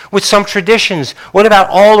truth with some traditions. What about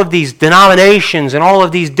all of these denominations and all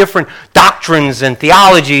of these different doctrines and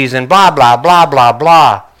theologies and blah, blah, blah, blah,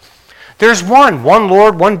 blah? There's one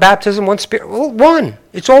Lord, one baptism, one Spirit. Well, one.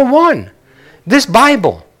 It's all one. This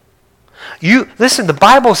Bible. Listen, the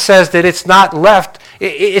Bible says that it's not left,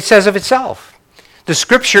 it says of itself. The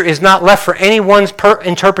Scripture is not left for anyone's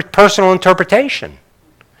personal interpretation.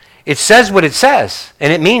 It says what it says,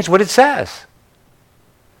 and it means what it says.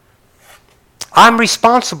 I'm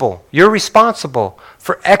responsible. You're responsible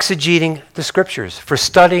for exegeting the Scriptures, for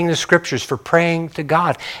studying the Scriptures, for praying to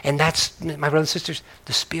God. And that's, my brothers and sisters,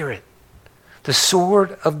 the Spirit. The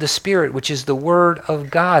sword of the Spirit, which is the Word of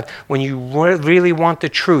God. When you really want the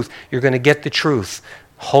truth, you're going to get the truth.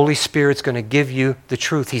 Holy Spirit's going to give you the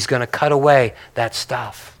truth. He's going to cut away that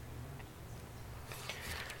stuff.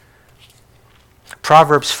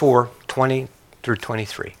 Proverbs 4:20 through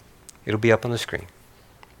 23. It'll be up on the screen.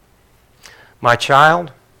 My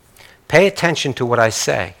child, pay attention to what I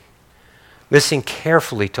say. Listen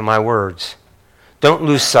carefully to my words. Don't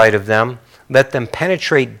lose sight of them. let them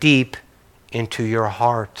penetrate deep into your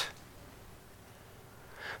heart.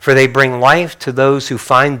 For they bring life to those who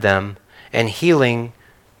find them and healing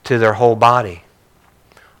to their whole body.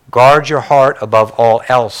 Guard your heart above all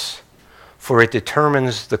else, for it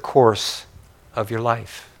determines the course of your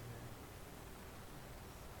life.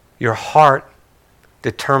 Your heart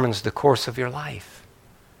determines the course of your life.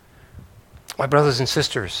 My brothers and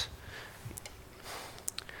sisters,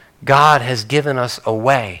 God has given us a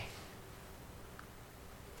way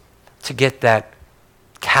to get that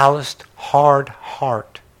calloused, hard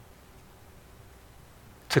heart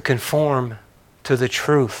to conform to the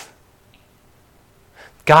truth.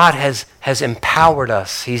 God has empowered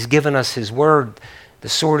us. He's given us His Word, the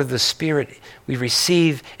sword of the Spirit. We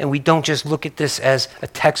receive, and we don't just look at this as a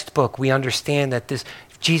textbook. We understand that this,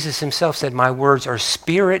 Jesus Himself said, my words are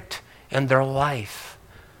spirit and they're life.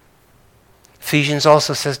 Ephesians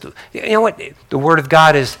also says, you know what? The Word of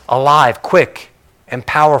God is alive, quick, and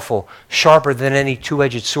powerful, sharper than any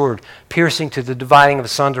two-edged sword, piercing to the dividing of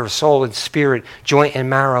asunder of soul and spirit, joint and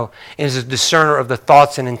marrow, and is a discerner of the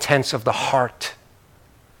thoughts and intents of the heart.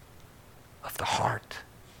 Of the heart.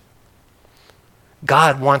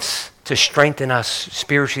 God wants to strengthen us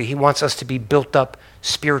spiritually. He wants us to be built up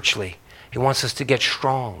spiritually. He wants us to get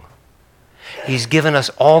strong. He's given us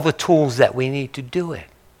all the tools that we need to do it.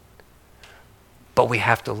 But we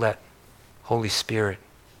have to let Holy Spirit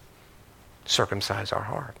circumcise our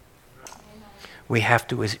heart. We have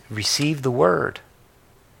to receive the Word.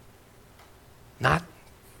 Not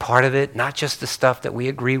part of it, not just the stuff that we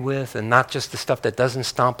agree with, and not just the stuff that doesn't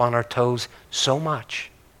stomp on our toes so much.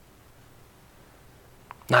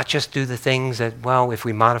 Not just do the things that, well, if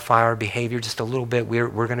we modify our behavior just a little bit, we're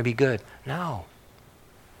going to be good. No.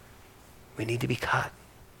 We need to be cut.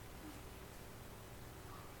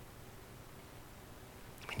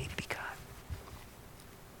 We need to be cut.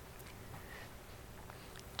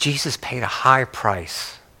 Jesus paid a high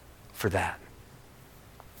price for that.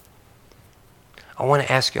 I want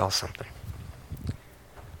to ask you all something.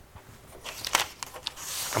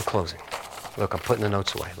 I'm closing. Look, I'm putting the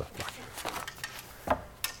notes away. Look.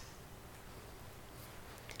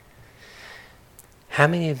 How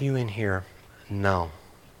many of you in here know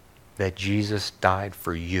that Jesus died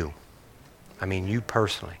for you? I mean, you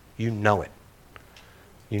personally. You know it.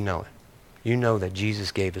 You know it. You know that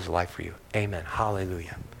Jesus gave His life for you. Amen.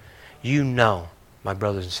 Hallelujah. You know, my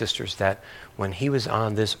brothers and sisters, that when He was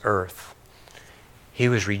on this earth, He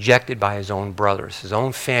was rejected by His own brothers. His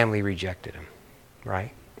own family rejected Him,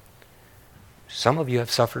 right? Some of you have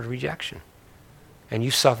suffered rejection. And you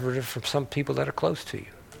suffered it from some people that are close to you.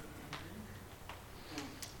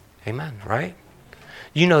 Amen, right?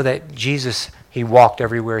 You know that Jesus, He walked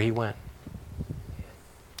everywhere He went.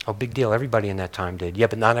 Oh, big deal. Everybody in that time did. Yeah,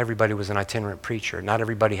 but not everybody was an itinerant preacher. Not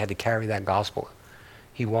everybody had to carry that gospel.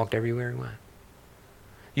 He walked everywhere He went.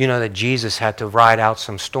 You know that Jesus had to ride out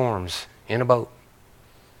some storms in a boat.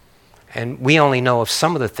 And we only know of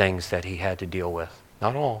some of the things that He had to deal with,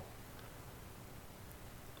 not all.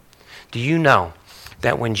 Do you know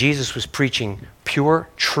that when Jesus was preaching pure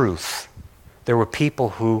truth, there were people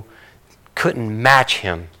who couldn't match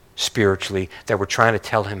Him spiritually that were trying to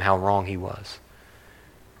tell Him how wrong He was?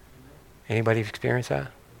 Anybody experience that?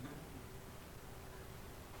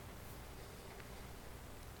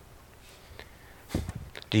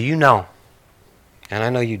 Do you know, and I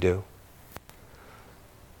know you do,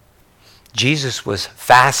 Jesus was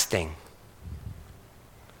fasting,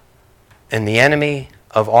 and the enemy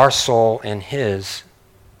of our soul and His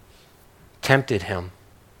tempted Him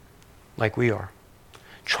like we are.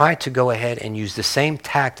 Tried to go ahead and use the same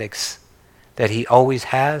tactics that he always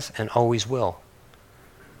has and always will.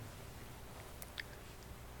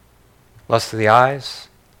 Lust of the eyes,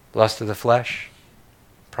 lust of the flesh,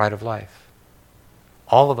 pride of life.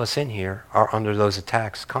 All of us in here are under those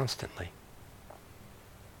attacks constantly.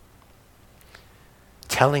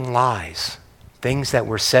 Telling lies, things that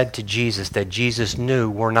were said to Jesus that Jesus knew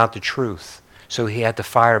were not the truth. So He had to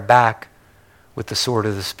fire back with the sword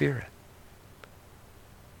of the Spirit.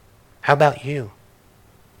 How about you?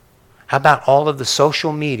 How about all of the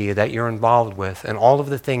social media that you're involved with and all of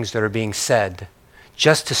the things that are being said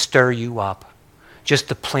just to stir you up, just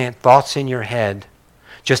to plant thoughts in your head,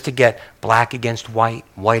 just to get black against white,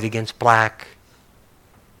 white against black?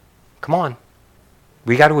 Come on.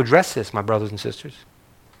 We got to address this, my brothers and sisters.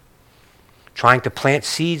 Trying to plant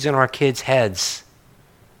seeds in our kids' heads.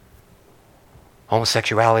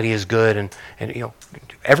 Homosexuality is good, and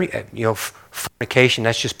fornication,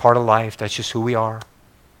 that's just part of life. That's just who we are.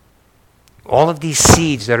 All of these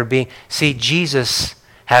seeds that are being... See, Jesus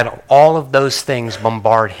had all of those things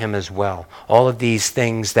bombard him as well. All of these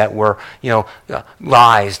things that were,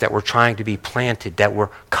 lies that were trying to be planted, that were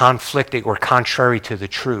conflicting or contrary to the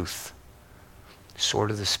truth.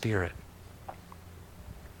 Sword of the Spirit.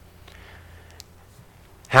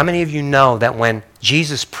 How many of you know that when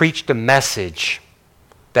Jesus preached a message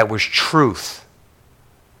that was truth,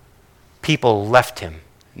 people left him,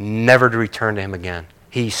 never to return to him again?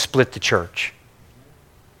 He split the church.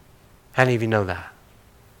 How many of you know that?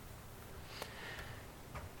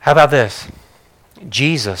 How about this?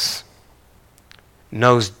 Jesus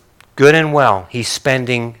knows good and well he's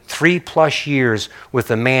spending 3+ years with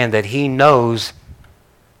a man that he knows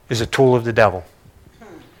is a tool of the devil.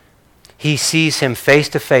 He sees him face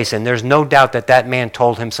to face, and there's no doubt that that man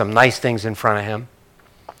told him some nice things in front of him.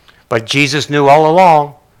 But Jesus knew all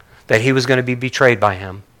along that he was going to be betrayed by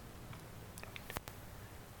him.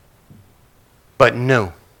 But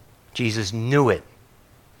knew. Jesus knew it.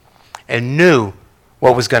 And knew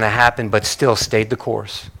what was going to happen, but still stayed the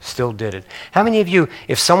course. Still did it. How many of you,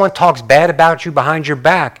 if someone talks bad about you behind your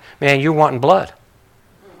back, man, you're wanting blood?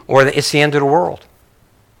 Or it's the end of the world?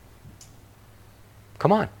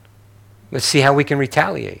 Come on. Let's see how we can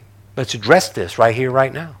retaliate. Let's address this right here,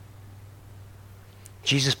 right now.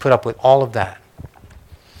 Jesus put up with all of that.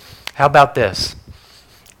 How about this?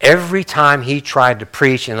 Every time he tried to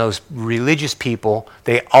preach, and those religious people,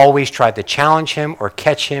 they always tried to challenge him or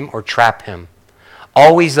catch him or trap him.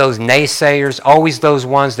 Always those naysayers, always those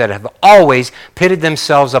ones that have always pitted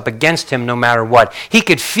themselves up against him no matter what. He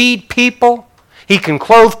could feed people. He can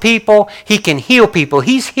clothe people. He can heal people.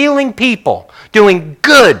 He's healing people, doing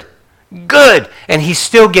good, and he's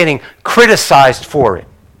still getting criticized for it.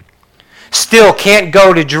 Still can't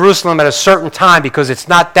go to Jerusalem at a certain time because it's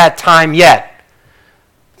not that time yet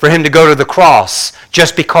for him to go to the cross,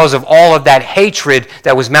 just because of all of that hatred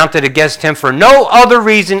that was mounted against him for no other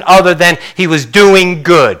reason other than he was doing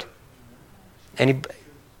good.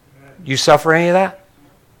 You suffer any of that?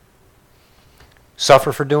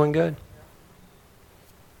 Suffer for doing good?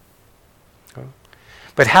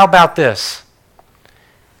 But how about this?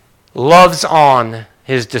 Loves on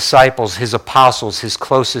his disciples, his apostles, his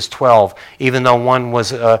closest 12, even though one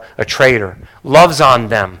was a traitor. Loves on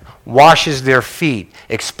them, washes their feet,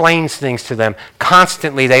 explains things to them.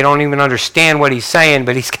 Constantly, they don't even understand what he's saying,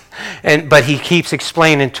 but he keeps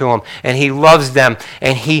explaining to them, and he loves them,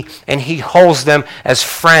 and he holds them as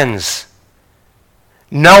friends,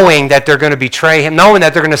 knowing that they're going to betray him, knowing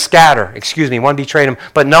that they're going to scatter. One betrayed him,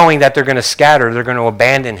 but knowing that they're going to scatter, they're going to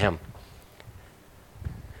abandon him.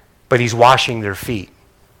 But he's washing their feet,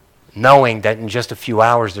 knowing that in just a few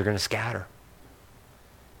hours they're going to scatter.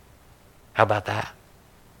 How about that?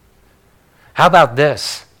 How about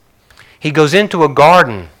this? He goes into a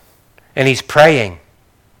garden and he's praying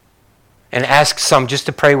and asks some just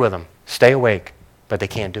to pray with him. Stay awake, but they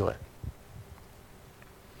can't do it.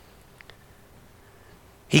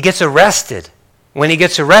 He gets arrested. When he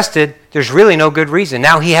gets arrested, there's really no good reason.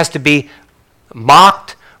 Now he has to be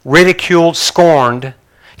mocked, ridiculed, scorned,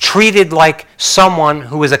 treated like someone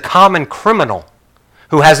who is a common criminal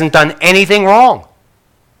who hasn't done anything wrong.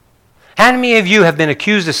 How many of you have been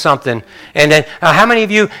accused of something, and then how many of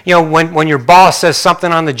you, when your boss says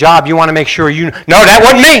something on the job, you want to make sure no, that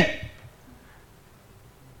wasn't me.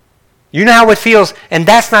 You know how it feels, and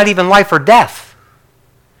that's not even life or death.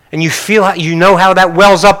 And you know how that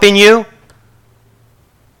wells up in you?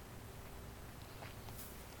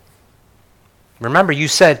 Remember, you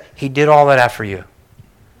said he did all of that for you.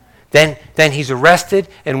 Then he's arrested,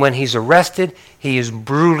 and when he's arrested, he is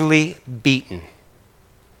brutally beaten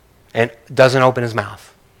and doesn't open his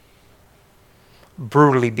mouth.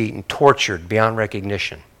 Brutally beaten, tortured beyond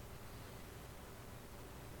recognition.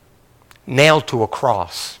 Nailed to a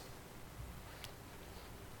cross.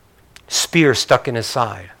 Spear stuck in his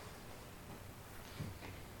side.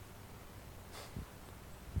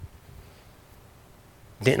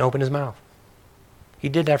 Didn't open his mouth. He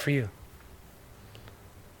did that for you.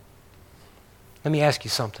 Let me ask you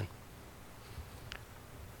something.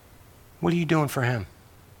 What are you doing for him?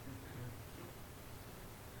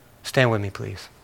 Stand with me, please.